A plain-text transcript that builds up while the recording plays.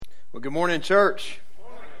Well, good morning, church.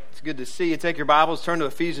 It's good to see you. Take your Bibles, turn to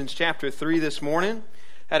Ephesians chapter 3 this morning.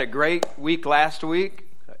 Had a great week last week,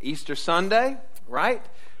 Easter Sunday, right?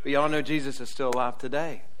 But you all know Jesus is still alive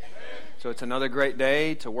today. So it's another great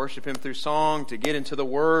day to worship Him through song, to get into the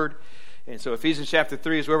Word. And so Ephesians chapter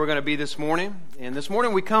 3 is where we're going to be this morning. And this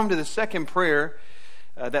morning we come to the second prayer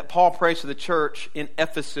that Paul prays for the church in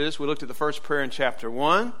Ephesus. We looked at the first prayer in chapter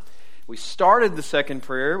 1. We started the second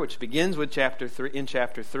prayer, which begins with chapter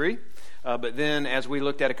 3. But then, as we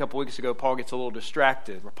looked at a couple weeks ago, Paul gets a little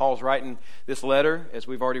distracted. Paul's writing this letter, as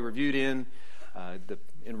we've already reviewed, in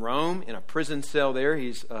Rome, in a prison cell there.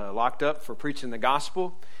 He's locked up for preaching the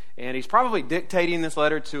gospel. And he's probably dictating this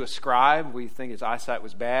letter to a scribe. We think his eyesight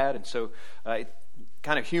was bad. And so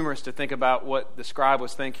kind of humorous to think about what the scribe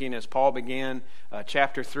was thinking as Paul began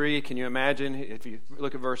chapter 3. Can you imagine? If you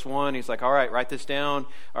look at verse 1, he's like, all right, write this down.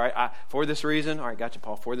 All right, for this reason. All right, gotcha,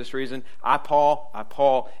 Paul. For this reason. I,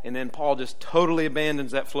 Paul. And then Paul just totally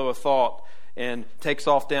abandons that flow of thought and takes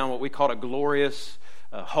off down what we call a glorious,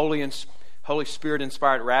 Holy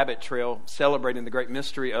Spirit-inspired rabbit trail, celebrating the great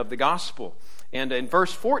mystery of the gospel. And in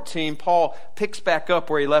verse 14, Paul picks back up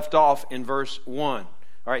where he left off in verse 1.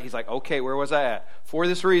 All right, he's like, okay, where was I at? For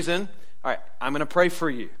this reason, all right, I'm going to pray for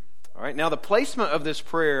you. All right, now the placement of this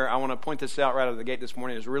prayer, I want to point this out right out of the gate this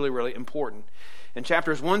morning, is really, really important. In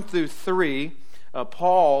chapters 1 through 3,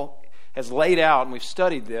 Paul has laid out, and we've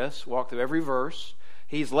studied this, walked through every verse.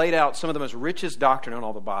 He's laid out some of the most richest doctrine in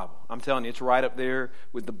all the Bible. I'm telling you, it's right up there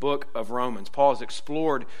with the book of Romans. Paul has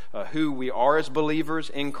explored who we are as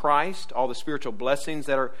believers in Christ, all the spiritual blessings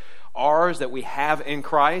that are ours, that we have in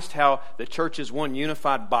Christ, how the church is one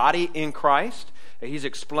unified body in Christ. He's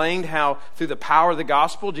explained how through the power of the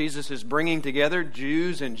gospel, Jesus is bringing together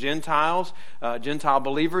Jews and Gentiles, Gentile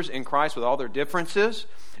believers in Christ with all their differences.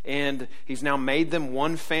 And He's now made them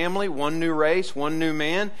one family, one new race, one new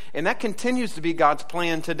man. And that continues to be God's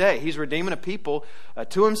plan today. He's redeeming a people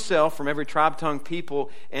to Himself from every tribe, tongue, people,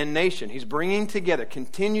 and nation. He's bringing together,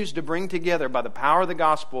 continues to bring together by the power of the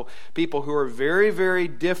gospel, people who are very, very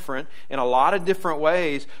different in a lot of different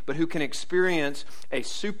ways, but who can experience a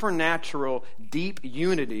supernatural, deep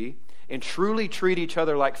unity and truly treat each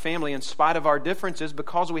other like family in spite of our differences,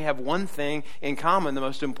 because we have one thing in common, the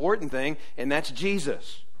most important thing, and that's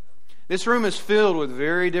Jesus. This room is filled with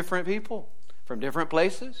very different people from different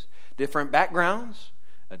places, different backgrounds,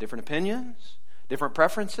 different opinions, different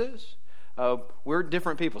preferences. We're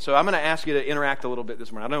different people. So I'm going to ask you to interact a little bit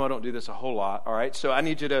this morning. I know I don't do this a whole lot, all right? So I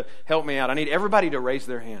need you to help me out. I need everybody to raise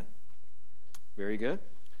their hand. Very good.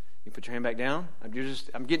 You put your hand back down. I'm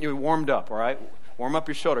getting you warmed up, all right? Warm up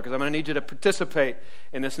your shoulder, because I'm going to need you to participate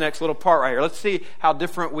in this next little part right here. Let's see how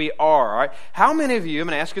different we are, all right? How many of you, I'm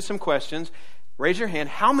going to ask you some questions. Raise your hand.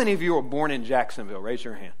 How many of you were born in Jacksonville? Raise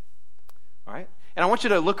your hand. All right? And I want you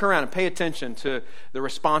to look around and pay attention to the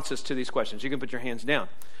responses to these questions. You can put your hands down.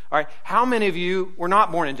 All right? How many of you were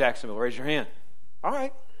not born in Jacksonville? Raise your hand. All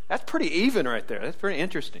right. That's pretty even right there. That's pretty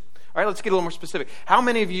interesting. All right, let's get a little more specific. How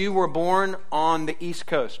many of you were born on the East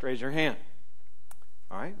Coast? Raise your hand.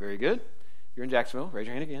 All right, very good. You're in Jacksonville. Raise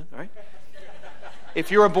your hand again. All right. If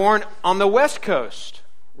you were born on the West Coast,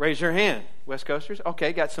 raise your hand. West Coasters?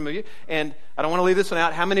 Okay, got some of you. And I don't want to leave this one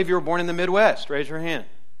out. How many of you were born in the Midwest? Raise your hand.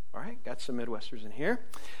 All right, got some Midwesters in here.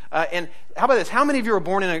 And how about this? How many of you were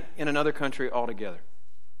born in another country altogether?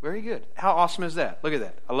 Very good. How awesome is that? Look at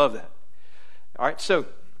that. I love that. All right, so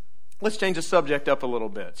let's change the subject up a little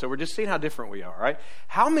bit. So we're just seeing how different we are, all right?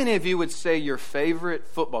 How many of you would say your favorite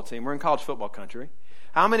football team, we're in college football country,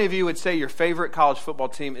 how many of you would say your favorite college football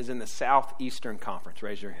team is in the Southeastern Conference?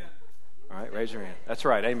 Raise your hand. All right, raise your hand. That's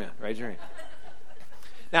right, amen. Raise your hand.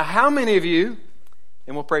 Now, how many of you,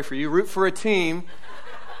 and we'll pray for you, root for a team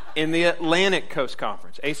in the Atlantic Coast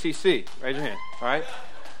Conference, ACC? Raise your hand, all right?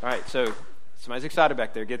 All right, so somebody's excited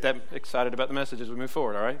back there. Get that excited about the message as we move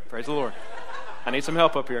forward, all right? Praise the Lord. I need some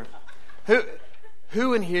help up here.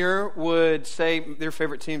 Who in here would say their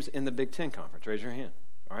favorite team's in the Big Ten Conference? Raise your hand,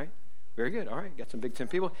 all right? Very good, all right, got some Big Ten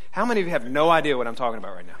people. How many of you have no idea what I'm talking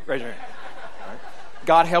about right now? Raise your hand. All right.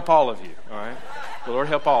 God help all of you, all right? The Lord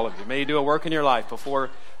help all of you. May He do a work in your life before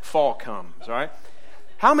fall comes, all right?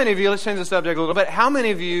 How many of you, let's change the subject a little bit. How many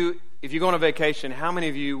of you, if you go on a vacation, how many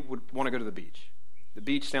of you would want to go to the beach? The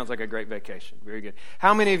beach sounds like a great vacation. Very good.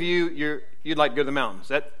 How many of you, you'd like to go to the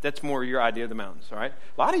mountains? That's more your idea of the mountains, all right?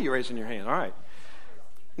 A lot of you raising your hand, all right.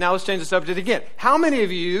 Now let's change the subject again. How many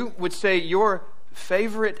of you would say your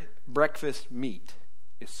favorite breakfast meat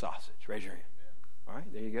is sausage? Raise your hand. All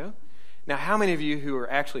right, there you go. Now, how many of you who are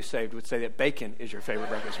actually saved would say that bacon is your favorite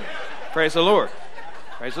breakfast meat? Praise the Lord.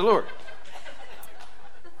 Praise the Lord.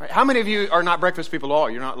 All right, how many of you are not breakfast people at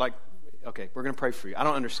all? You're not like Okay, we're going to pray for you. I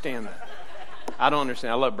don't understand that. I don't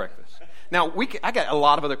understand. I love breakfast. Now, I got a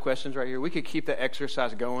lot of other questions right here. We could keep the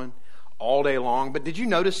exercise going all day long. But did you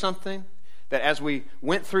notice something? That as we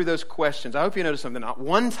went through those questions, I hope you noticed something. Not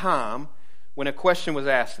one time when a question was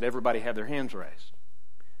asked did everybody have their hands raised.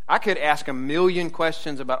 I could ask a million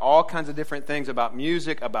questions about all kinds of different things, about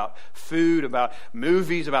music, about food, about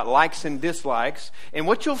movies, about likes and dislikes. And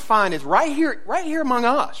what you'll find is right here among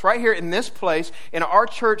us, right here in this place, in our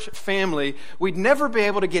church family, we'd never be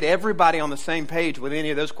able to get everybody on the same page with any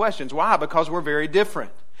of those questions. Why? Because we're very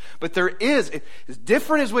different. But there is, as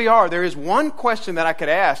different as we are, there is one question that I could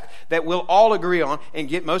ask that we'll all agree on and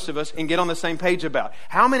get most of us and get on the same page about.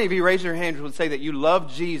 How many of you, raise your hands, would say that you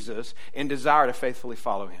love Jesus and desire to faithfully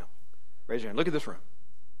follow him? Raise your hand. Look at this room.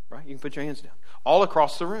 Right? You can put your hands down. All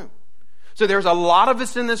across the room. So there's a lot of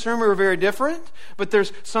us in this room who are very different, but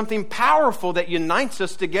there's something powerful that unites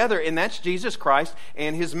us together, and that's Jesus Christ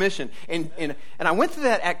and his mission. And I went through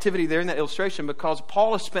that activity there in that illustration because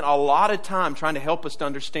Paul has spent a lot of time trying to help us to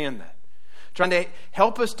understand that. Trying to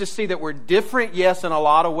help us to see that we're different, yes, in a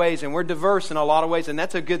lot of ways, and we're diverse in a lot of ways, and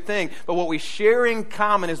that's a good thing. But what we share in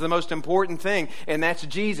common is the most important thing, and that's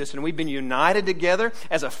Jesus. And we've been united together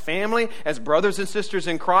as a family, as brothers and sisters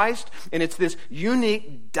in Christ, and it's this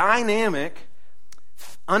unique, dynamic,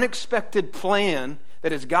 unexpected plan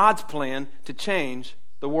that is God's plan to change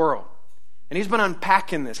the world. And he's been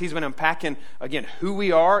unpacking this. He's been unpacking, again, who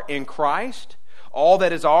we are in Christ, all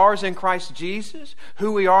that is ours in Christ Jesus,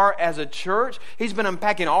 who we are as a church. He's been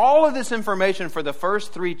unpacking all of this information for the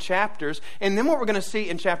first 3 chapters. And then what we're going to see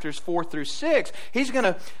in chapters 4 through 6, he's going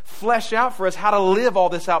to flesh out for us how to live all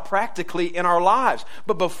this out practically in our lives.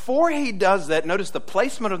 But before he does that, notice the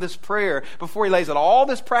placement of this prayer, before he lays out all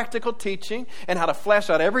this practical teaching and how to flesh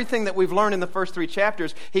out everything that we've learned in the first 3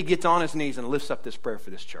 chapters, he gets on his knees and lifts up this prayer for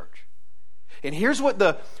this church. And here's what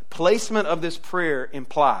the placement of this prayer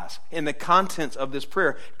implies. And the contents of this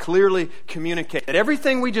prayer clearly communicate that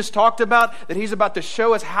everything we just talked about, that he's about to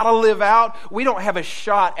show us how to live out, we don't have a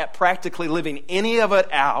shot at practically living any of it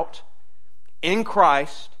out in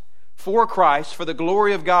Christ, for the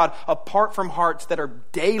glory of God, apart from hearts that are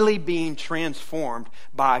daily being transformed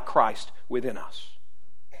by Christ within us.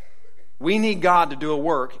 We need God to do a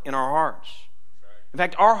work in our hearts. In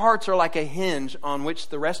fact, our hearts are like a hinge on which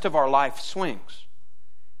the rest of our life swings.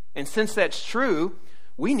 And since that's true,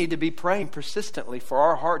 we need to be praying persistently for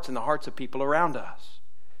our hearts and the hearts of people around us.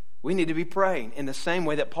 We need to be praying in the same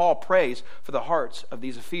way that Paul prays for the hearts of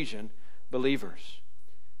these Ephesian believers.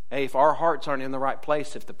 Hey, if our hearts aren't in the right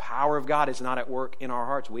place, if the power of God is not at work in our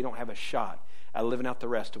hearts, we don't have a shot at living out the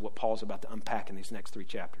rest of what Paul's about to unpack in these next 3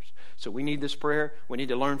 chapters. So we need this prayer. We need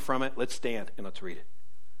to learn from it. Let's stand and let's read it.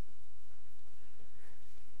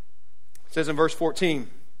 It says in verse 14,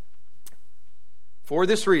 "For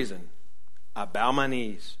this reason I bow my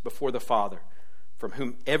knees before the Father, from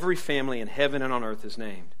whom every family in heaven and on earth is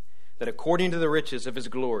named, that according to the riches of his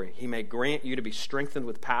glory he may grant you to be strengthened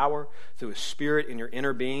with power through his Spirit in your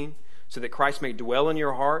inner being, so that Christ may dwell in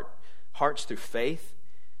your hearts through faith,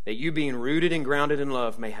 that you being rooted and grounded in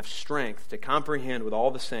love may have strength to comprehend with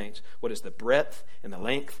all the saints what is the breadth and the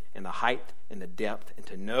length and the height and the depth, and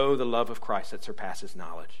to know the love of Christ that surpasses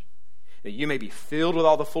knowledge. That you may be filled with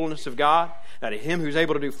all the fullness of God, now to him who's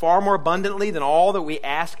able to do far more abundantly than all that we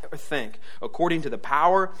ask or think, according to the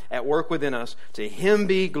power at work within us, to him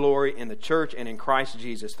be glory in the church and in Christ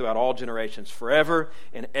Jesus throughout all generations, forever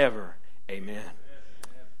and ever. Amen."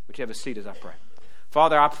 Would you have a seat as I pray?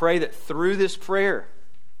 Father, I pray that through this prayer,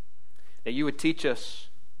 that you would teach us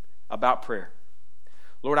about prayer.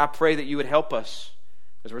 Lord, I pray that you would help us,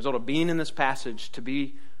 as a result of being in this passage, to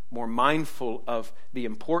be more mindful of the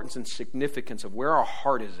importance and significance of where our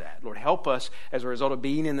heart is at. Lord, help us as a result of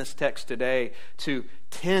being in this text today to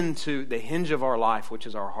tend to the hinge of our life, which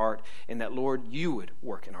is our heart, and that, Lord, you would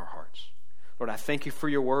work in our hearts. Lord, I thank you for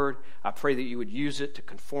your word. I pray that you would use it to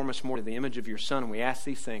conform us more to the image of your Son, and we ask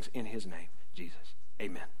these things in his name, Jesus.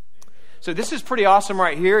 Amen. So this is pretty awesome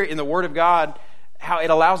right here in the Word of God, how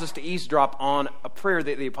it allows us to eavesdrop on a prayer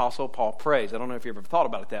that the Apostle Paul prays. I don't know if you've ever thought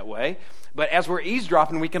about it that way, but as we're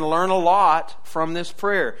eavesdropping, we can learn a lot from this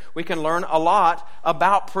prayer. We can learn a lot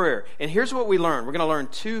about prayer. And here's what we learn. We're going to learn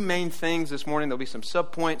 2 main things this morning. There'll be some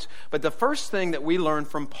subpoints. But the first thing that we learn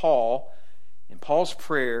from Paul, in Paul's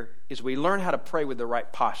prayer, is we learn how to pray with the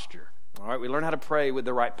right posture. All right, we learn how to pray with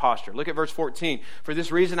the right posture. Look at verse 14. "For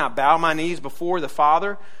this reason I bow my knees before the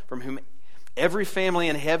Father, from whom every family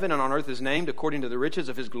in heaven and on earth is named, according to the riches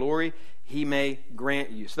of his glory, he may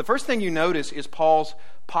grant you." So the first thing you notice is Paul's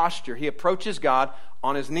posture. He approaches God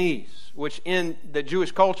on his knees, which in the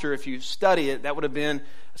Jewish culture, if you study it, that would have been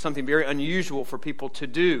something very unusual for people to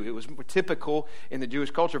do. It was typical in the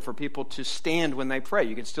Jewish culture for people to stand when they pray.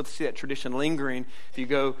 You can still see that tradition lingering if you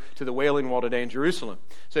go to the Wailing Wall today in Jerusalem.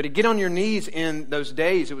 So to get on your knees in those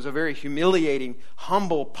days, it was a very humiliating,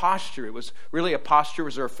 humble posture. It was really a posture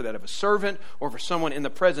reserved for that of a servant or for someone in the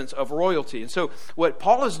presence of royalty. And so what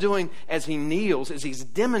Paul is doing as he kneels is he's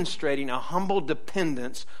demonstrating a humble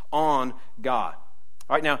dependence on God.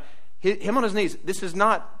 All right, now, him on his knees, this is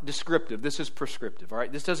not descriptive, this is prescriptive, all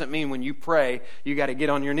right? This doesn't mean when you pray, you got to get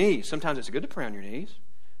on your knees. Sometimes it's good to pray on your knees.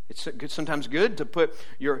 It's sometimes good to put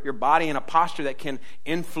your body in a posture that can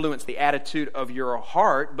influence the attitude of your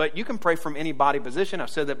heart, but you can pray from any body position. I've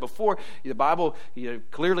said that before. The Bible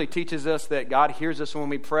clearly teaches us that God hears us when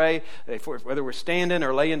we pray, whether we're standing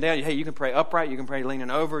or laying down. Hey, you can pray upright, you can pray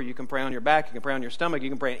leaning over, you can pray on your back, you can pray on your stomach, you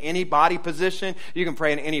can pray in any body position, you can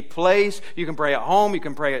pray in any place, you can pray at home, you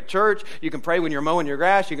can pray at church, you can pray when you're mowing your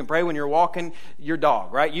grass, you can pray when you're walking your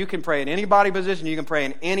dog, right? You can pray in any body position, you can pray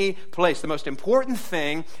in any place. The most important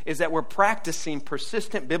thing is that we're practicing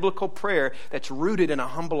persistent biblical prayer that's rooted in a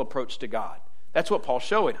humble approach to God. That's what Paul's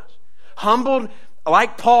showing us. Humbled,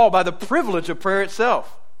 like Paul, by the privilege of prayer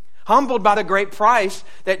itself. Humbled by the great price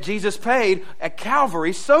that Jesus paid at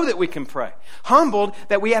Calvary so that we can pray. Humbled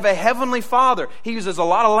that we have a heavenly Father. He uses a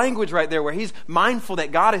lot of language right there where he's mindful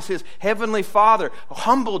that God is his heavenly Father.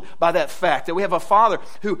 Humbled by that fact that we have a Father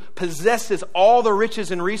who possesses all the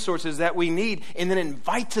riches and resources that we need and then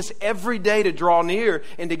invites us every day to draw near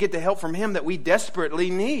and to get the help from him that we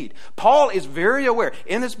desperately need. Paul is very aware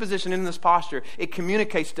in this position, in this posture, it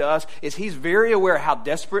communicates to us is he's very aware how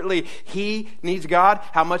desperately he needs God,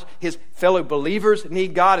 how much his fellow believers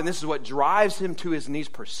need God, and this is what drives him to his knees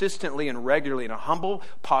persistently and regularly in a humble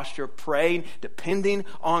posture, praying, depending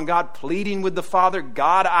on God, pleading with the Father,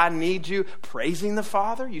 God, I need you, praising the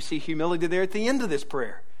Father. You see humility there at the end of this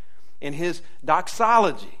prayer. In his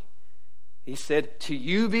doxology, he said, to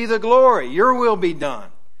you be the glory, your will be done.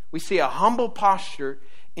 We see a humble posture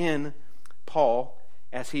in Paul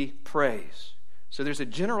as he prays. So there's a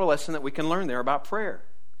general lesson that we can learn there about prayer.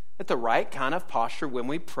 That the right kind of posture when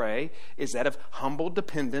we pray is that of humble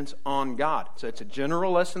dependence on God. So it's a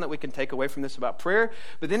general lesson that we can take away from this about prayer.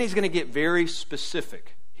 But then he's going to get very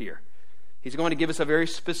specific here. He's going to give us a very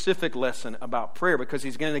specific lesson about prayer because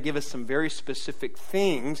he's going to give us some very specific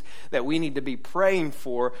things that we need to be praying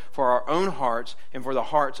for our own hearts and for the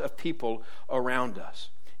hearts of people around us.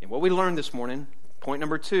 And what we learned this morning, point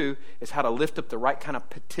number 2, is how to lift up the right kind of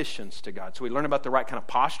petitions to God. So we learn about the right kind of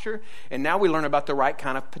posture, and now we learn about the right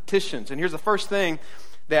kind of petitions. And here's the first thing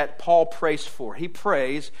that Paul prays for. He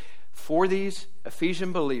prays for these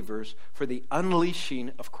Ephesian believers for the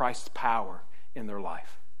unleashing of Christ's power in their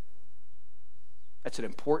life. That's an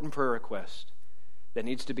important prayer request that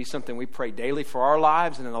needs to be something we pray daily for our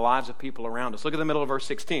lives and in the lives of people around us. Look at the middle of verse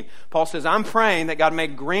 16. Paul says, I'm praying that God may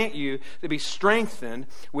grant you to be strengthened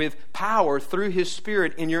with power through his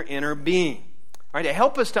Spirit in your inner being. All right, to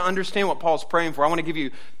help us to understand what Paul's praying for, I want to give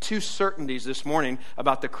you 2 certainties this morning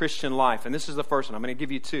about the Christian life. And this is the first one. I'm going to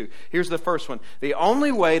give you 2. Here's the first one. The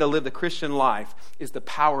only way to live the Christian life is the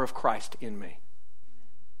power of Christ in me.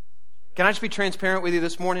 Can I just be transparent with you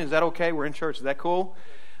this morning? Is that okay? We're in church. Is that cool?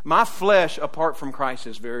 My flesh apart from Christ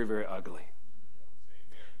is very, very ugly.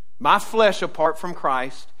 My flesh apart from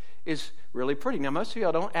Christ is really pretty. Now, most of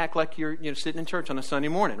y'all don't act like you're sitting in church on a Sunday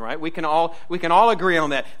morning, right? We can all agree on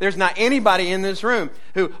that. There's not anybody in this room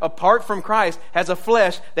who, apart from Christ, has a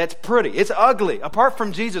flesh that's pretty. It's ugly. Apart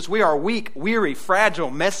from Jesus, we are weak, weary, fragile,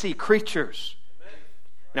 messy creatures.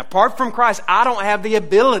 And apart from Christ, I don't have the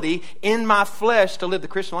ability in my flesh to live the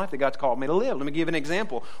Christian life that God's called me to live. Let me give you an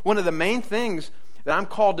example. One of the main things that I'm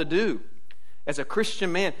called to do as a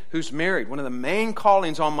Christian man who's married, one of the main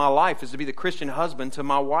callings on my life is to be the Christian husband to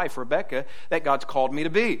my wife, Rebecca, that God's called me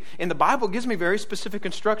to be. And the Bible gives me very specific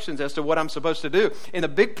instructions as to what I'm supposed to do. And the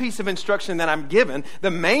big piece of instruction that I'm given,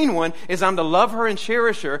 the main one, is I'm to love her and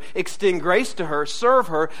cherish her, extend grace to her, serve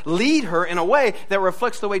her, lead her in a way that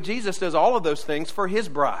reflects the way Jesus does all of those things for his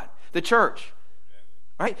bride, the church.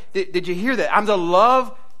 Right? Did you hear that? I'm to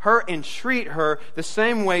love her and treat her the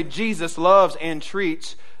same way Jesus loves and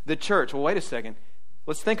treats the church. Well, wait a second.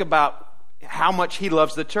 Let's think about how much he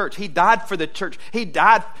loves the church. He died for the church. He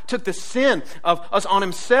died, took the sin of us on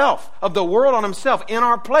himself, of the world on himself, in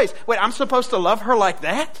our place. Wait, I'm supposed to love her like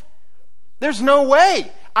that? There's no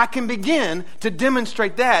way I can begin to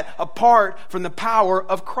demonstrate that apart from the power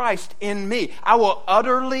of Christ in me. I will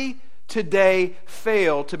utterly today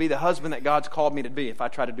fail to be the husband that God's called me to be if I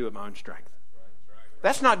try to do it my own strength.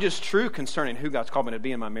 That's not just true concerning who God's called me to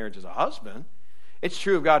be in my marriage as a husband. It's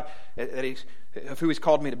true of God, of who he's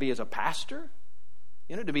called me to be as a pastor,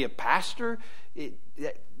 To be a pastor,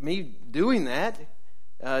 me doing that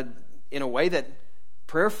in a way that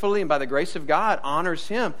prayerfully and by the grace of God honors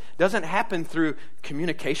Him doesn't happen through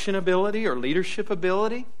communication ability or leadership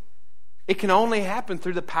ability. It can only happen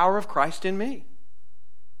through the power of Christ in me.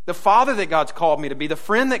 The father that God's called me to be, the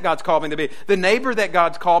friend that God's called me to be, the neighbor that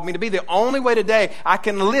God's called me to be. The only way today I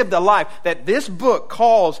can live the life that this book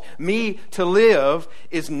calls me to live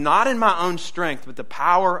is not in my own strength, but the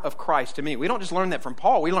power of Christ in me. We don't just learn that from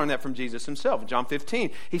Paul. We learn that from Jesus Himself. In John 15,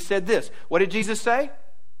 He said this. What did Jesus say?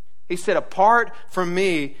 He said, apart from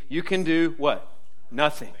me, you can do what?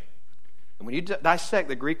 Nothing. And when you dissect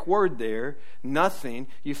the Greek word there, nothing,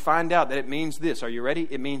 you find out that it means this. Are you ready?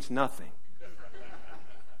 It means nothing.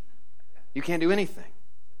 You can't do anything.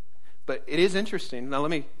 But it is interesting. Now let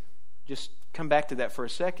me just come back to that for a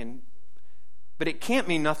second. But it can't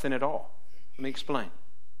mean nothing at all. Let me explain.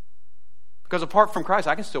 Because apart from Christ,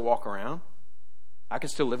 I can still walk around. I can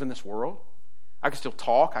still live in this world. I can still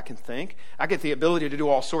talk. I can think. I get the ability to do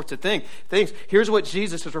all sorts of things. Here's what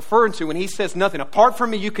Jesus is referring to when He says nothing. Apart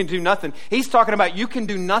from me, you can do nothing. He's talking about you can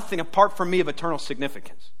do nothing apart from me of eternal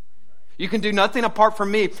significance. You can do nothing apart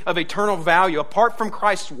from me of eternal value. Apart from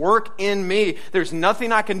Christ's work in me, there's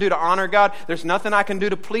nothing I can do to honor God. There's nothing I can do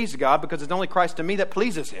to please God because it's only Christ in me that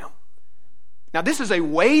pleases Him. Now, this is a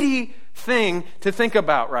weighty thing to think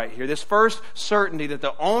about right here. This first certainty that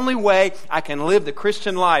the only way I can live the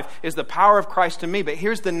Christian life is the power of Christ in me. But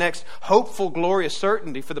here's the next hopeful, glorious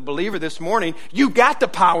certainty for the believer this morning. You've got the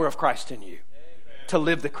power of Christ in you to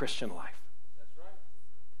live the Christian life.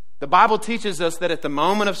 The Bible teaches us that at the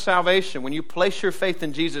moment of salvation, when you place your faith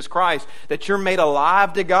in Jesus Christ, that you're made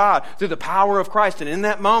alive to God through the power of Christ. And in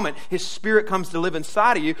that moment, His Spirit comes to live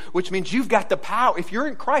inside of you, which means you've got the power. If you're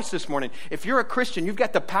in Christ this morning, if you're a Christian, you've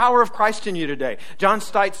got the power of Christ in you today. John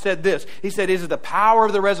Stites said this. He said, it is the power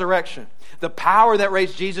of the resurrection, the power that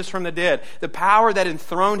raised Jesus from the dead, the power that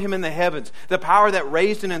enthroned Him in the heavens, the power that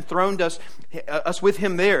raised and enthroned us with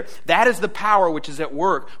Him there. That is the power which is at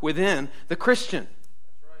work within the Christian.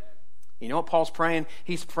 You know what Paul's praying?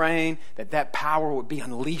 He's praying that power would be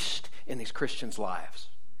unleashed in these Christians' lives.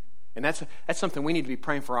 And that's something we need to be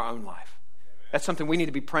praying for our own life. That's something we need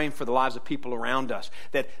to be praying for the lives of people around us.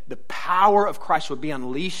 That the power of Christ would be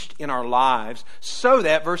unleashed in our lives so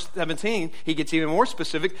that, verse 17, he gets even more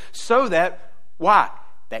specific, so that, why?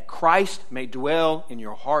 That Christ may dwell in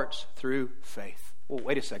your hearts through faith. Well,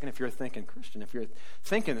 wait a second. If you're a thinking Christian, if you're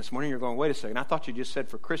thinking this morning, you're going, wait a second. I thought you just said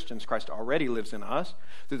for Christians, Christ already lives in us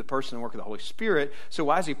through the person and work of the Holy Spirit. So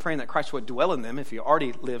why is He praying that Christ would dwell in them if He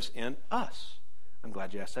already lives in us? I'm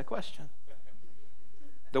glad you asked that question.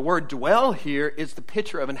 The word dwell here is the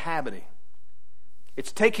picture of inhabiting.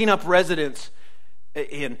 It's taking up residence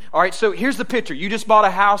in. All right, so here's the picture. You just bought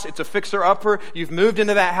a house. It's a fixer-upper. You've moved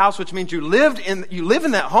into that house, which means you live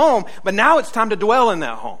in that home, but now it's time to dwell in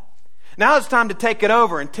that home. Now it's time to take it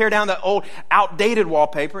over and tear down the old outdated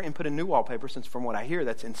wallpaper and put in new wallpaper, since from what I hear,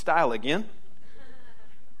 that's in style again.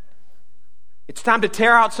 It's time to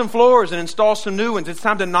tear out some floors and install some new ones. It's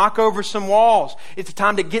time to knock over some walls. It's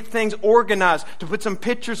time to get things organized, to put some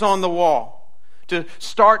pictures on the wall, to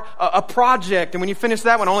start a project. And when you finish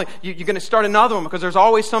that one, you're going to start another one because there's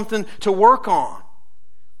always something to work on.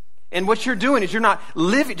 And what you're doing is you're not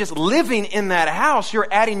just living in that house. You're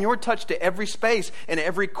adding your touch to every space and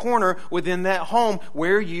every corner within that home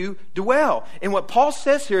where you dwell. And what Paul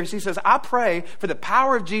says here is he says, I pray for the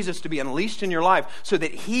power of Jesus to be unleashed in your life so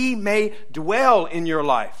that He may dwell in your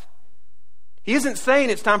life. He isn't saying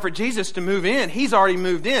it's time for Jesus to move in. He's already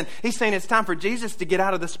moved in. He's saying it's time for Jesus to get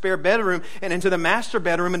out of the spare bedroom and into the master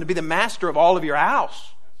bedroom and to be the master of all of your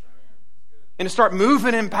house. And to start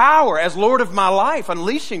moving in power as Lord of my life,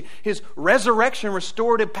 unleashing His resurrection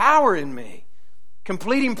restorative power in me.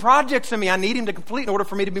 Completing projects in me I need Him to complete in order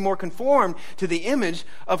for me to be more conformed to the image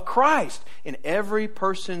of Christ. In every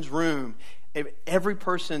person's room, every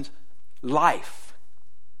person's life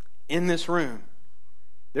in this room,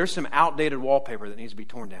 there's some outdated wallpaper that needs to be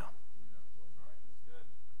torn down.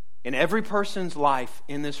 In every person's life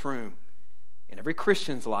in this room, in every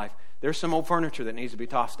Christian's life, there's some old furniture that needs to be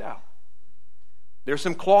tossed out. There's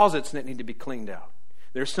some closets that need to be cleaned out.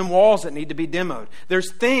 There's some walls that need to be demoed.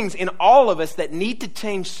 There's things in all of us that need to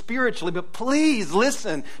change spiritually, but please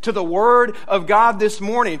listen to the Word of God this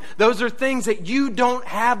morning. Those are things that you don't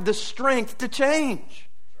have the strength to change.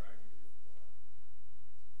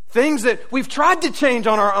 Things that we've tried to change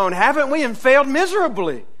on our own, haven't we, and failed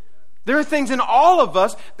miserably. There are things in all of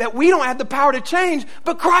us that we don't have the power to change,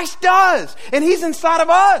 but Christ does, and He's inside of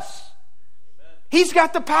us. He's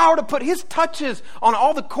got the power to put His touches on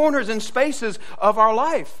all the corners and spaces of our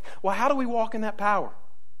life. Well, how do we walk in that power?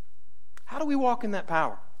 How do we walk in that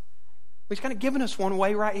power? He's kind of given us one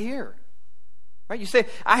way right here. Right? You say,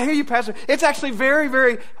 I hear you, Pastor. It's actually very,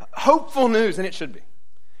 very hopeful news, and it should be.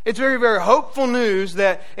 It's very, very hopeful news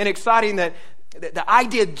and exciting that the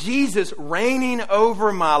idea of Jesus reigning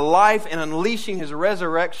over my life and unleashing his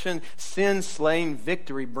resurrection, sin-slaying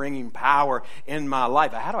victory, bringing power in my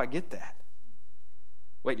life. How do I get that?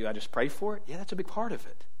 Wait, do I just pray for it? Yeah, that's a big part of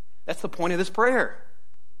it. That's the point of this prayer.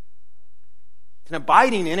 It's an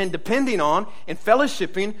abiding in and depending on and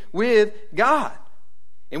fellowshipping with God.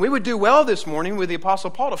 And we would do well this morning with the Apostle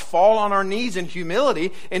Paul to fall on our knees in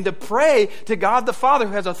humility and to pray to God the Father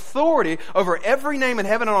who has authority over every name in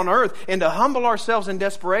heaven and on earth, and to humble ourselves in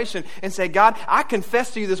desperation and say, God, I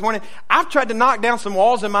confess to you this morning, I've tried to knock down some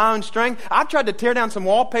walls in my own strength. I've tried to tear down some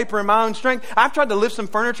wallpaper in my own strength. I've tried to lift some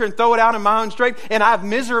furniture and throw it out in my own strength, and I've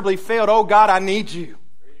miserably failed. Oh God, I need you.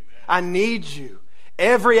 I need you.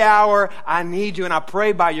 Every hour I need you, and I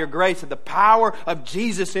pray by your grace that the power of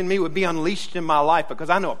Jesus in me would be unleashed in my life, because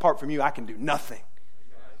I know apart from you I can do nothing.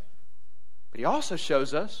 But he also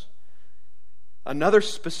shows us another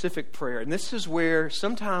specific prayer, and this is where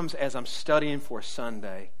sometimes as I'm studying for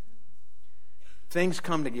Sunday, things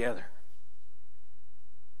come together.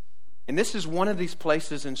 And this is one of these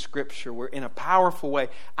places in Scripture where in a powerful way,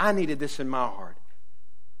 I needed this in my heart.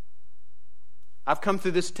 I've come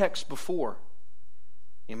through this text before.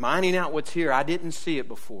 In mining out what's here, I didn't see it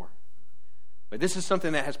before. But this is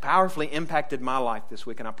something that has powerfully impacted my life this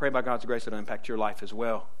week, and I pray by God's grace it'll impact your life as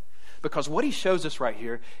well. Because what he shows us right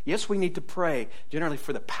here, yes, we need to pray generally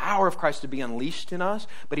for the power of Christ to be unleashed in us,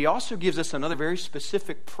 but he also gives us another very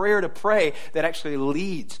specific prayer to pray that actually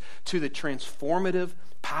leads to the transformative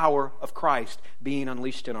power of Christ being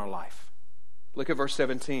unleashed in our life. Look at verse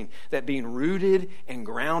 17. That being rooted and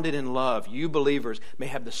grounded in love, you believers may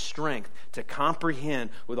have the strength to comprehend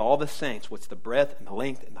with all the saints what's the breadth and the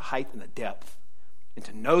length and the height and the depth, and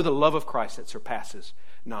to know the love of Christ that surpasses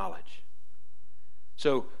knowledge.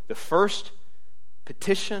 So the first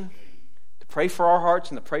petition to pray for our hearts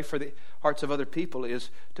and to pray for the hearts of other people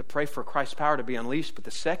is to pray for Christ's power to be unleashed. But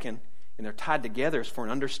the second, and they're tied together, is for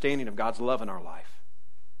an understanding of God's love in our life.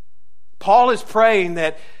 Paul is praying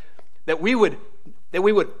that we would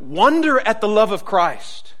wonder at the love of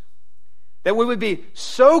Christ, that we would be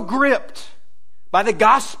so gripped by the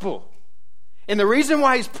gospel. And the reason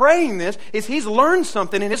why he's praying this is he's learned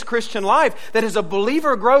something in his Christian life, that as a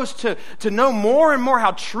believer grows to know more and more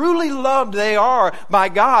how truly loved they are by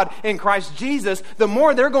God in Christ Jesus, the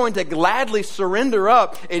more they're going to gladly surrender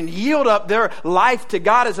up and yield up their life to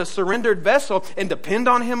God as a surrendered vessel and depend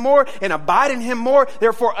on him more and abide in him more,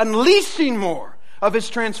 therefore unleashing more of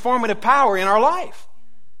his transformative power in our life.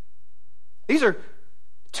 These are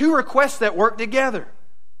two requests that work together.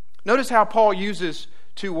 Notice how Paul uses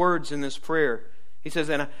two words in this prayer. He says,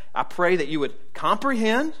 and I pray that you would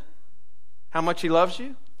comprehend how much he loves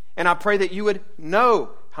you, and I pray that you would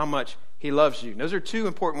know how much he loves you. And those are two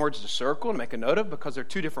important words to circle and make a note of, because they're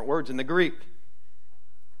two different words in the Greek.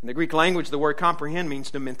 In the Greek language, the word comprehend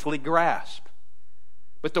means to mentally grasp.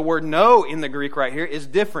 But the word know in the Greek right here is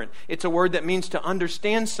different. It's a word that means to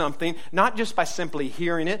understand something, not just by simply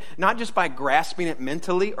hearing it, not just by grasping it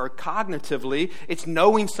mentally or cognitively. It's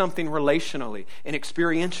knowing something relationally and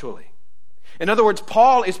experientially. In other words,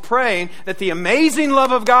 Paul is praying that the amazing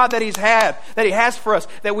love of God that he has for us,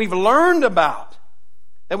 that we've learned about,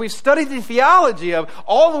 that we've studied the theology of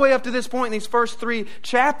all the way up to this point in these first 3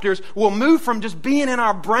 chapters, will move from just being in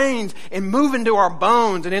our brains and move into our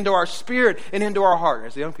bones and into our spirit and into our heart.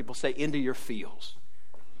 As the young people say, into your feels.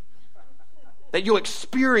 That you'll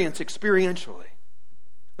experience experientially.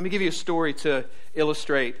 Let me give you a story to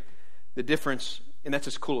illustrate the difference, and that's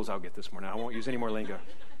as cool as I'll get this morning. I won't use any more lingo.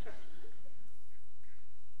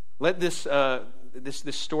 Let this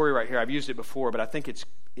story right here, I've used it before, but I think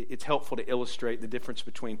it's helpful to illustrate the difference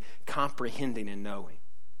between comprehending and knowing.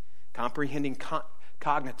 Comprehending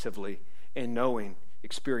cognitively and knowing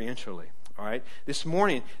experientially. All right? This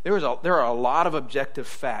morning, there are a lot of objective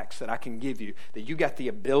facts that I can give you that you got the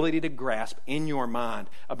ability to grasp in your mind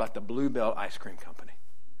about the Bluebell Ice Cream Company.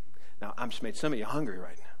 Now, I've just made some of you hungry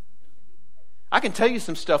right now. I can tell you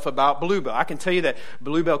some stuff about Bluebell. I can tell you that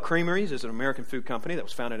Bluebell Creameries is an American food company that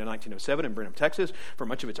was founded in 1907 in Brenham, Texas. For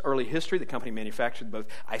much of its early history, the company manufactured both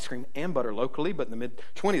ice cream and butter locally, but in the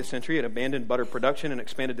mid-20th century, it abandoned butter production and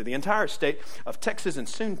expanded to the entire state of Texas and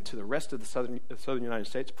soon to the rest of the southern United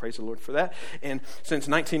States. Praise the Lord for that. And since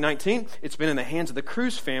 1919, it's been in the hands of the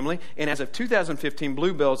Cruz family, and as of 2015,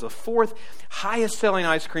 Bluebell is the 4th highest-selling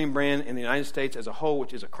ice cream brand in the United States as a whole,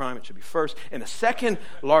 which is a crime. It should be first, and the second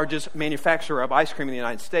largest manufacturer of ice cream in the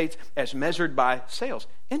United States as measured by sales.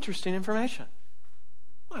 Interesting information.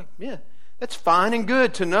 Yeah. That's fine and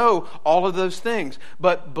good to know all of those things.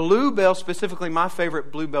 But Bluebell, specifically my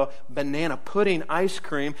favorite Bluebell banana pudding ice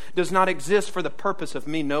cream, does not exist for the purpose of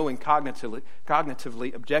me knowing cognitively,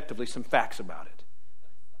 objectively, some facts about it.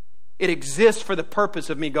 It exists for the purpose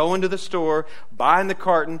of me going to the store, buying the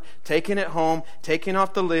carton, taking it home, taking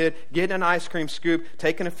off the lid, getting an ice cream scoop,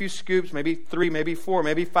 taking a few scoops, maybe 3, maybe 4,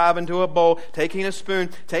 maybe 5 into a bowl, taking a spoon,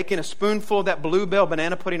 taking a spoonful of that Bluebell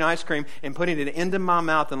banana pudding ice cream and putting it into my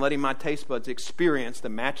mouth and letting my taste buds experience the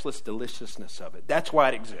matchless deliciousness of it. That's why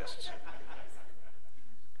it exists.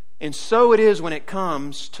 And so it is when it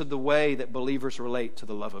comes to the way that believers relate to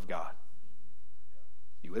the love of God.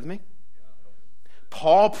 You with me?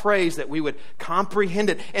 Paul prays that we would comprehend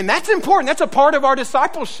it. And that's important. That's a part of our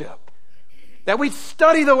discipleship. That we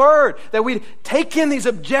study the Word. That we take in these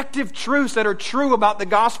objective truths that are true about the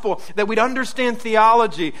gospel. That we'd understand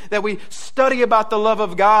theology. That we study about the love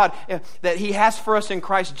of God that He has for us in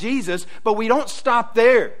Christ Jesus. But we don't stop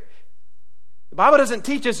there. The Bible doesn't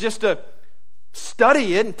teach us just to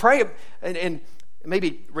study it and pray and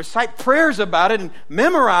maybe recite prayers about it and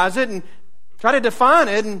memorize it and try to define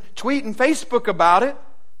it and tweet and Facebook about it.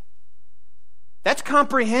 That's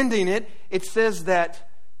comprehending it. It says that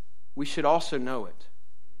we should also know it.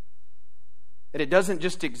 That it doesn't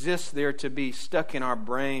just exist there to be stuck in our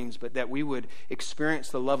brains, but that we would experience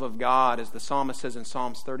the love of God, as the psalmist says in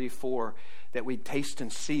Psalms 34, that we taste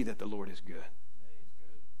and see that the Lord is good.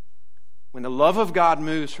 When the love of God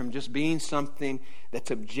moves from just being something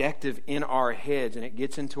that's objective in our heads and it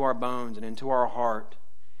gets into our bones and into our heart,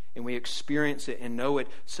 and we experience it and know it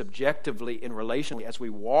subjectively and relationally as we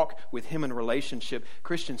walk with Him in relationship,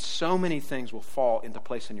 Christians, so many things will fall into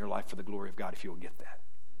place in your life for the glory of God if you will get that.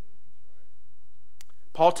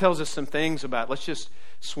 Paul tells us some things about, let's just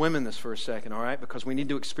swim in this for a second, all right? Because we need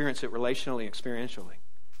to experience it relationally and experientially.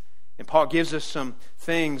 And Paul gives us some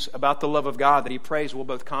things about the love of God that he prays we'll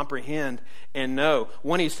both comprehend and know.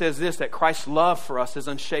 One, he says this, that Christ's love for us is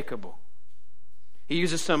unshakable. He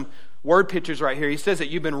uses some word pictures right here. He says that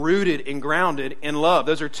you've been rooted and grounded in love.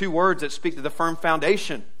 Those are two words that speak to the firm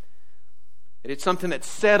foundation. It's something that's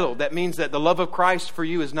settled. That means that the love of Christ for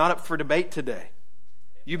you is not up for debate today.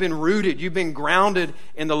 You've been rooted, you've been grounded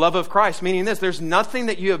in the love of Christ. Meaning this, there's nothing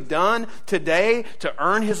that you have done today to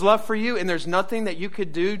earn His love for you, and there's nothing that you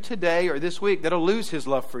could do today or this week that'll lose His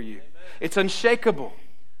love for you. Amen. It's unshakable.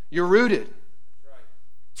 You're rooted. Right.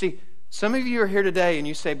 See, some of you are here today and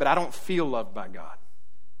you say, but I don't feel loved by God.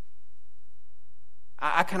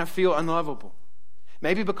 I kind of feel unlovable.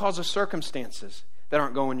 Maybe because of circumstances that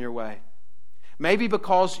aren't going your way. Maybe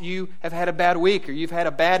because you have had a bad week, or you've had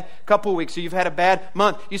a bad couple weeks, or you've had a bad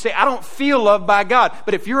month. You say, I don't feel loved by God.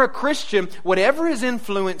 But if you're a Christian, whatever is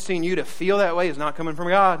influencing you to feel that way is not coming from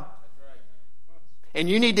God. And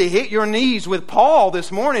you need to hit your knees with Paul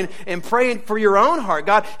this morning and pray for your own heart.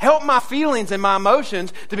 God, help my feelings and my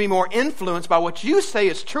emotions to be more influenced by what you say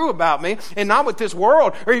is true about me and not what this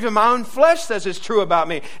world or even my own flesh says is true about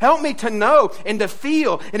me. Help me to know and to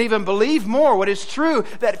feel and even believe more what is true,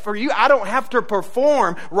 that for you, I don't have to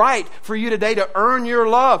perform right for you today to earn your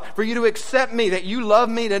love, for you to accept me, that you love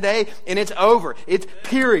me today and it's over. It's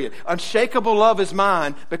period. Unshakable love is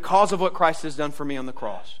mine because of what Christ has done for me on the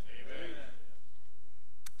cross.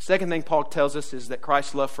 Second thing Paul tells us is that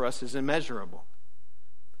Christ's love for us is immeasurable.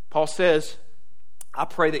 Paul says, I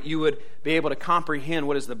pray that you would be able to comprehend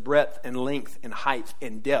what is the breadth and length and height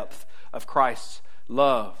and depth of Christ's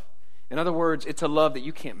love. In other words, it's a love that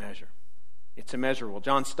you can't measure. It's immeasurable.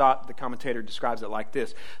 John Stott, the commentator, describes it like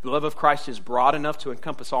this. The love of Christ is broad enough to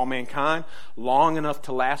encompass all mankind, long enough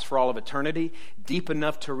to last for all of eternity, deep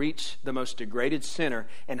enough to reach the most degraded sinner,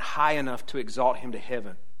 and high enough to exalt him to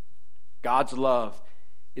heaven. God's love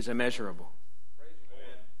is immeasurable.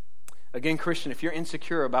 Again, Christian, if you're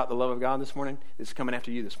insecure about the love of God this morning, this is coming after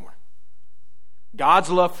you this morning. God's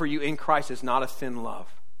love for you in Christ is not a thin love.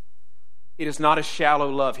 It is not a shallow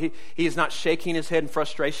love. He is not shaking His head in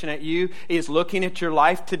frustration at you. He is looking at your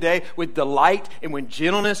life today with delight and with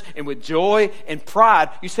gentleness and with joy and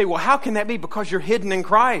pride. You say, well, how can that be? Because you're hidden in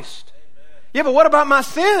Christ. Amen. Yeah, but what about my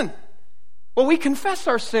sin? Well, we confess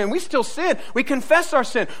our sin. We still sin. We confess our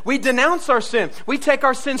sin. We denounce our sin. We take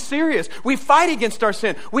our sin serious. We fight against our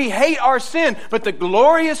sin. We hate our sin. But the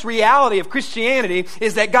glorious reality of Christianity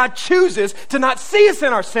is that God chooses to not see us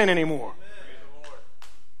in our sin anymore.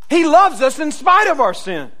 He loves us in spite of our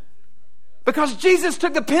sin. Because Jesus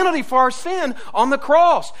took the penalty for our sin on the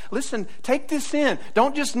cross. Listen, take this in.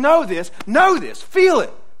 Don't just know this, feel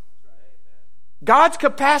it. God's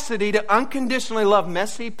capacity to unconditionally love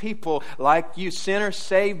messy people like you, sinners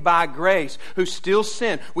saved by grace, who still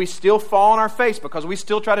sin. We still fall on our face because we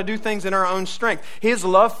still try to do things in our own strength. His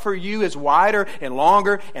love for you is wider and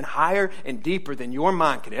longer and higher and deeper than your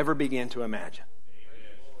mind could ever begin to imagine.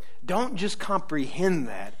 Don't just comprehend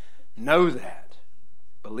that. Know that.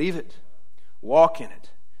 Believe it. Walk in it.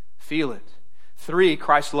 Feel it. 3,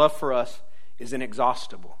 Christ's love for us is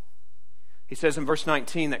inexhaustible. He says in verse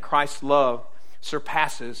 19 that Christ's love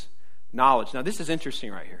surpasses knowledge. Now, this is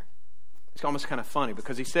interesting right here. It's almost kind of funny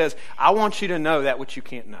because he says, I want you to know that which you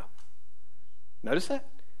can't know. Notice that?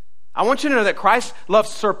 I want you to know that Christ's love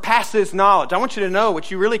surpasses knowledge. I want you to know what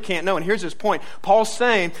you really can't know. And here's his point. Paul's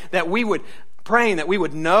saying that praying that we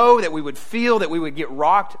would know, that we would feel, that we would get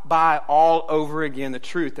rocked by all over again the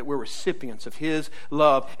truth that we're recipients of His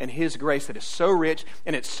love and His grace that is so rich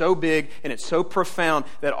and it's so big and it's so profound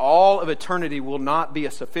that all of eternity will not be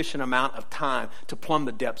a sufficient amount of time to plumb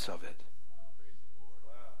the depths of it.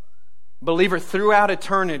 Believer, throughout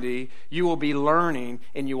eternity, you will be learning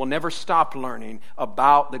and you will never stop learning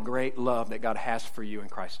about the great love that God has for you in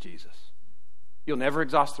Christ Jesus. You'll never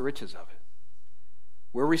exhaust the riches of it.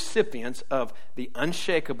 We're recipients of the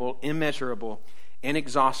unshakable, immeasurable,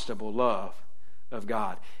 inexhaustible love of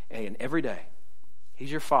God. And every day,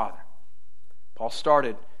 He's your Father. Paul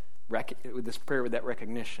started with this prayer with that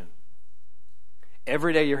recognition.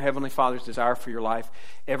 Every day, your Heavenly Father's desire for your life,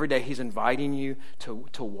 every day He's inviting you to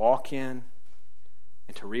walk in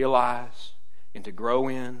and to realize and to grow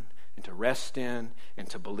in and to rest in and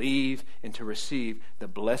to believe and to receive the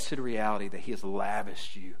blessed reality that He has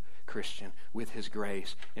lavished you, Christian, with His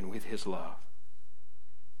grace and with His love.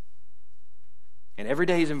 And every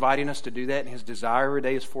day He's inviting us to do that, and His desire every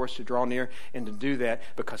day is for us to draw near and to do that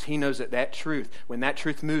because He knows that truth, when that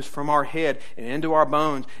truth moves from our head and into our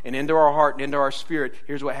bones and into our heart and into our spirit,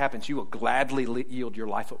 here's what happens. You will gladly yield your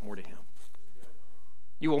life up more to Him.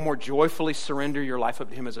 You will more joyfully surrender your life up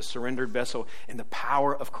to Him as a surrendered vessel, and the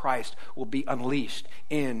power of Christ will be unleashed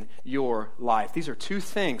in your life. These are two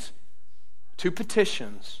things, two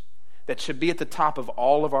petitions that should be at the top of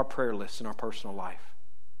all of our prayer lists in our personal life.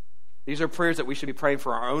 These are prayers that we should be praying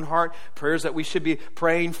for our own heart, prayers that we should be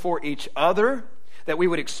praying for each other, that we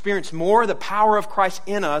would experience more of the power of Christ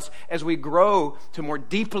in us as we grow to more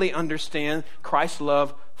deeply understand Christ's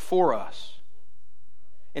love for us.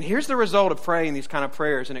 And here's the result of praying these kind of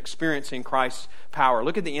prayers and experiencing Christ's power.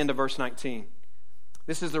 Look at the end of verse 19.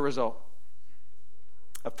 This is the result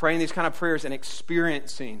of praying these kind of prayers and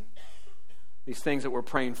experiencing these things that we're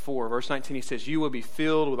praying for. Verse 19, he says, you will be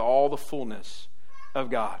filled with all the fullness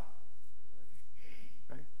of God.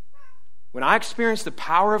 Right? When I experience the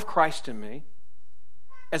power of Christ in me,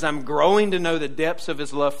 as I'm growing to know the depths of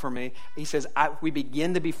His love for me, he says, we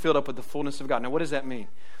begin to be filled up with the fullness of God. Now, what does that mean?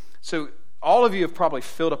 So, all of you have probably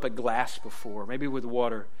filled up a glass before, maybe with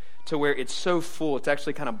water, to where it's so full, it's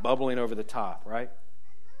actually kind of bubbling over the top, right?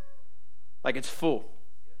 Like it's full.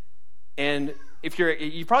 And if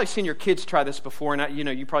you've probably seen your kids try this before, and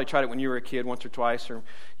you probably tried it when you were a kid once or twice, or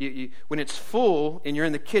when it's full and you're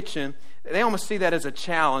in the kitchen, they almost see that as a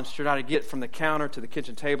challenge to try to get from the counter to the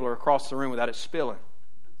kitchen table or across the room without it spilling.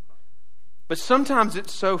 But sometimes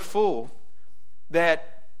it's so full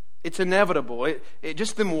that it's inevitable. It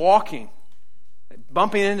just them walking,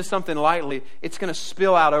 bumping into something lightly, it's going to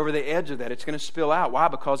spill out over the edge of that. It's going to spill out. Why?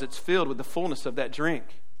 Because it's filled with the fullness of that drink.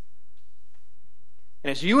 And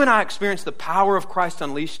as you and I experience the power of Christ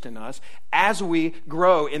unleashed in us, as we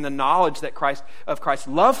grow in the knowledge of Christ's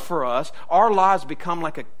love for us, our lives become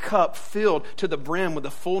like a cup filled to the brim with the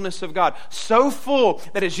fullness of God. So full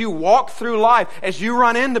that as you walk through life, as you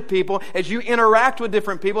run into people, as you interact with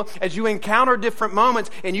different people, as you encounter different moments,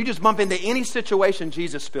 and you just bump into any situation,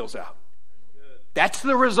 Jesus spills out. That's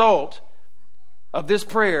the result of this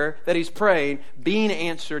prayer that he's praying being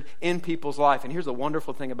answered in people's life. And here's the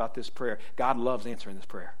wonderful thing about this prayer. God loves answering this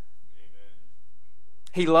prayer. Amen.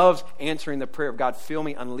 He loves answering the prayer of God, fill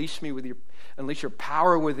me, unleash your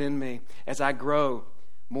power within me as I grow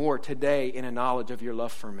more today in a knowledge of your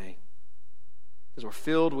love for me. Because we're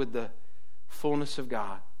filled with the fullness of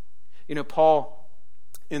God. You know, Paul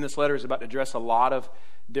in this letter is about to address a lot of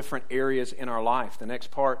different areas in our life. The next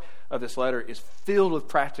part of this letter is filled with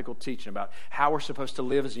practical teaching about how we're supposed to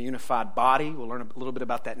live as a unified body. We'll learn a little bit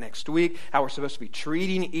about that next week. How we're supposed to be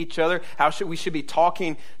treating each other. How we should be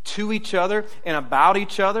talking to each other and about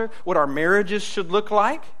each other. What our marriages should look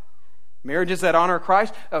like. Marriages that honor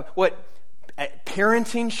Christ. What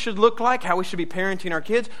parenting should look like. How we should be parenting our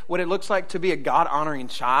kids. What it looks like to be a God-honoring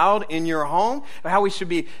child in your home. How we should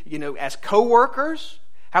be, as co-workers.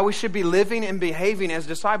 how we should be living and behaving as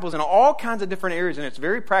disciples in all kinds of different areas, and it's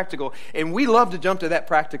very practical. And we love to jump to that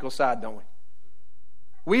practical side, don't we?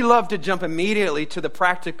 We love to jump immediately to the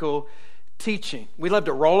practical teaching. We love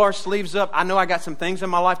to roll our sleeves up. I know I got some things in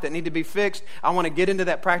my life that need to be fixed. I want to get into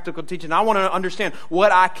that practical teaching. I want to understand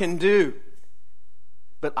what I can do.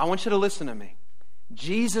 But I want you to listen to me.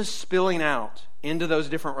 Jesus spilling out into those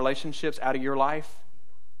different relationships out of your life,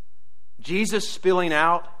 Jesus spilling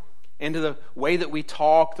out into the way that we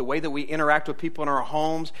talk, the way that we interact with people in our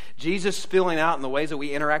homes, Jesus spilling out in the ways that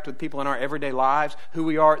we interact with people in our everyday lives, who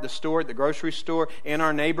we are at the store, at the grocery store, in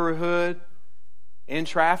our neighborhood, in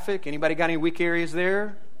traffic. Anybody got any weak areas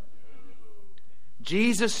there?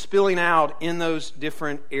 Jesus spilling out in those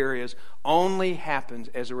different areas only happens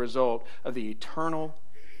as a result of the eternal,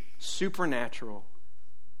 supernatural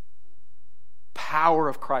power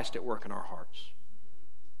of Christ at work in our hearts.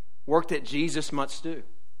 Work that Jesus must do.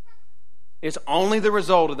 It's only the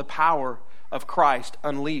result of the power of Christ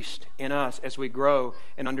unleashed in us as we grow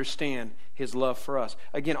and understand His love for us.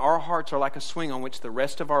 Again, our hearts are like a swing on which the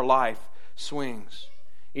rest of our life swings.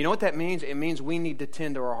 You know what that means? It means we need to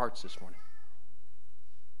tend to our hearts this morning.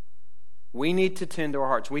 We need to tend to our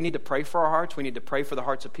hearts. We need to pray for our hearts. We need to pray for the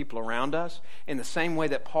hearts of people around us in the same way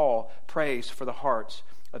that Paul prays for the hearts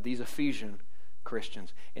of these Ephesian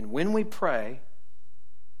Christians. And when we pray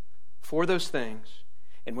for those things,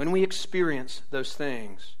 and when we experience those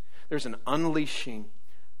things, there's an unleashing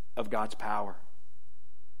of God's power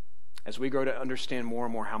as we grow to understand more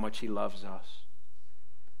and more how much He loves us.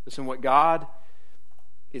 Listen, what God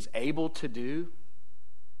is able to do,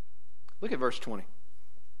 look at verse 20.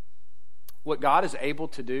 What God is able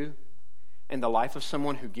to do in the life of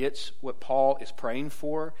someone who gets what Paul is praying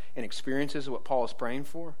for and experiences what Paul is praying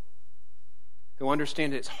for, who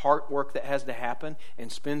understands it's heart work that has to happen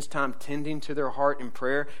and spends time tending to their heart in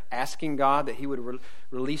prayer, asking God that He would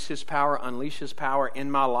release His power, unleash His power in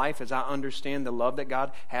my life as I understand the love that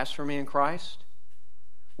God has for me in Christ.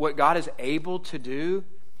 What God is able to do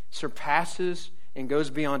surpasses and goes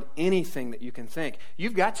beyond anything that you can think.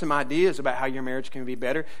 You've got some ideas about how your marriage can be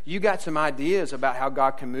better. You got some ideas about how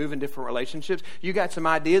God can move in different relationships. You got some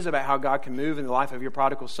ideas about how God can move in the life of your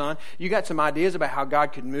prodigal son. You got some ideas about how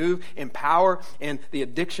God could move in power and the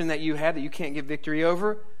addiction that you have that you can't get victory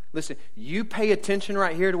over. Listen, you pay attention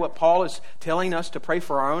right here to what Paul is telling us to pray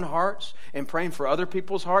for our own hearts and praying for other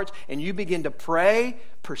people's hearts, and you begin to pray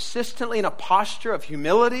persistently in a posture of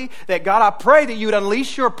humility that, God, I pray that you would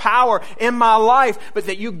unleash your power in my life, but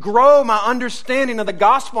that you grow my understanding of the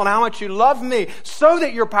gospel and how much you love me so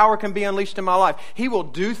that your power can be unleashed in my life. He will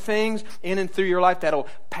do things in and through your life that will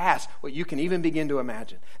pass what you can even begin to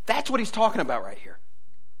imagine. That's what he's talking about right here.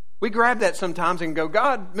 We grab that sometimes and go,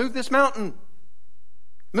 God, move this mountain.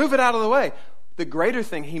 Move it out of the way. The greater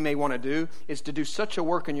thing He may want to do is to do such a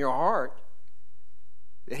work in your heart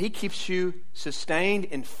that He keeps you sustained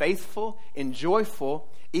and faithful and joyful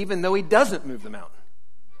even though He doesn't move the mountain.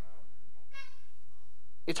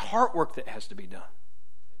 It's heart work that has to be done.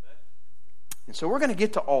 And so we're going to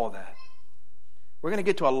get to all of that. We're going to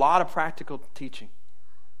get to a lot of practical teaching.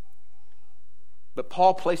 But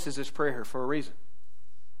Paul places this prayer here for a reason.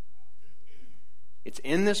 It's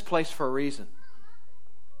in this place for a reason.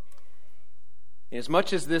 And as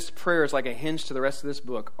much as this prayer is like a hinge to the rest of this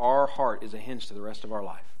book, our heart is a hinge to the rest of our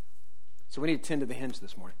life. So we need to tend to the hinge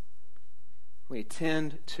this morning. We need to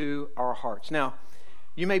tend to our hearts. Now,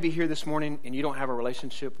 you may be here this morning and you don't have a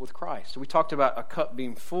relationship with Christ. So we talked about a cup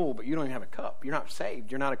being full, but you don't even have a cup. You're not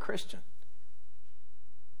saved. You're not a Christian.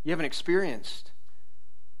 You haven't experienced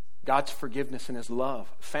God's forgiveness and His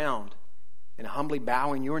love found in humbly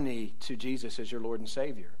bowing your knee to Jesus as your Lord and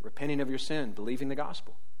Savior, repenting of your sin, believing the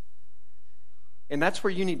gospel. And that's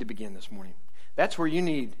where you need to begin this morning. That's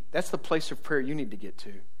the place of prayer you need to get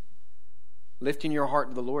to. Lifting your heart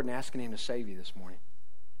to the Lord and asking Him to save you this morning.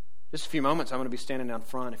 Just a few moments, I'm going to be standing down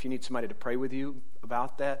front. If you need somebody to pray with you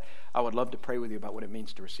about that, I would love to pray with you about what it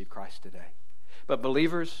means to receive Christ today. But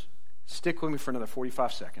believers, stick with me for another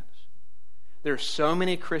 45 seconds. There are so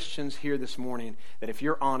many Christians here this morning that if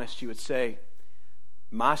you're honest, you would say,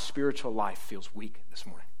 my spiritual life feels weak this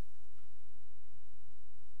morning.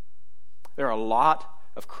 There are a lot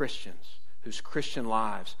of Christians whose Christian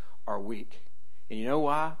lives are weak. And you know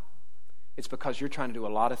why? It's because you're trying to do a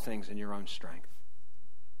lot of things in your own strength.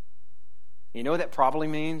 You know what that probably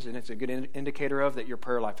means, and it's a good indicator of that your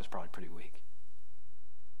prayer life is probably pretty weak.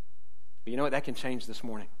 But you know what? That can change this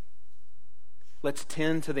morning. Let's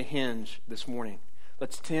tend to the hinge this morning.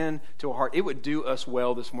 Let's tend to a heart. It would do us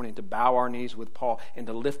well this morning to bow our knees with Paul and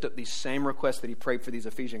to lift up these same requests that he prayed for these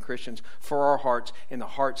Ephesian Christians for our hearts and the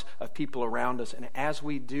hearts of people around us. And as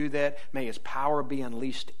we do that, may his power be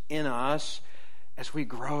unleashed in us as we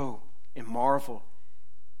grow and marvel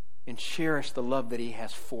and cherish the love that he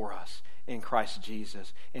has for us in Christ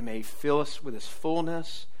Jesus. And may he fill us with his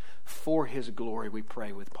fullness for his glory, we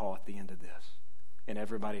pray with Paul at the end of this. And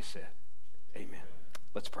everybody said, amen.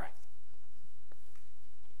 Let's pray.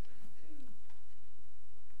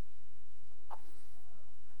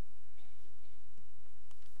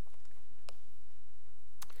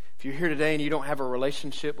 If you're here today and you don't have a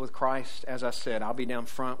relationship with Christ, as I said, I'll be down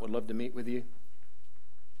front, would love to meet with you.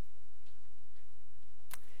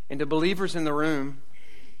 And to believers in the room,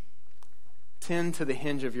 tend to the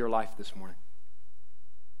hinge of your life this morning.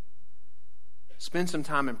 Spend some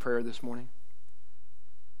time in prayer this morning.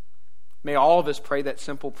 May all of us pray that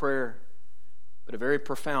simple prayer, but a very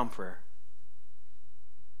profound prayer.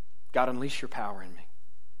 God, unleash your power in me.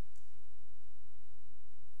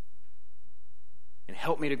 And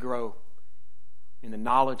help me to grow in the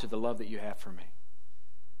knowledge of the love that you have for me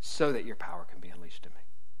so that your power can be unleashed in me.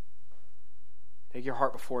 Take your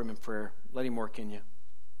heart before him in prayer. Let him work in you.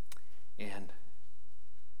 And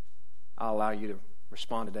I'll allow you to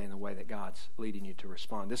respond today in the way that God's leading you to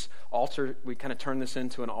respond. This altar, we kind of turn this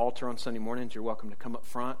into an altar on Sunday mornings. You're welcome to come up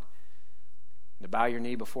front and to bow your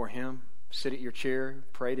knee before him. Sit at your chair,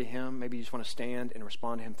 pray to him. Maybe you just want to stand and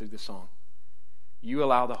respond to him through the song. You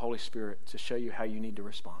allow the Holy Spirit to show you how you need to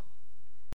respond.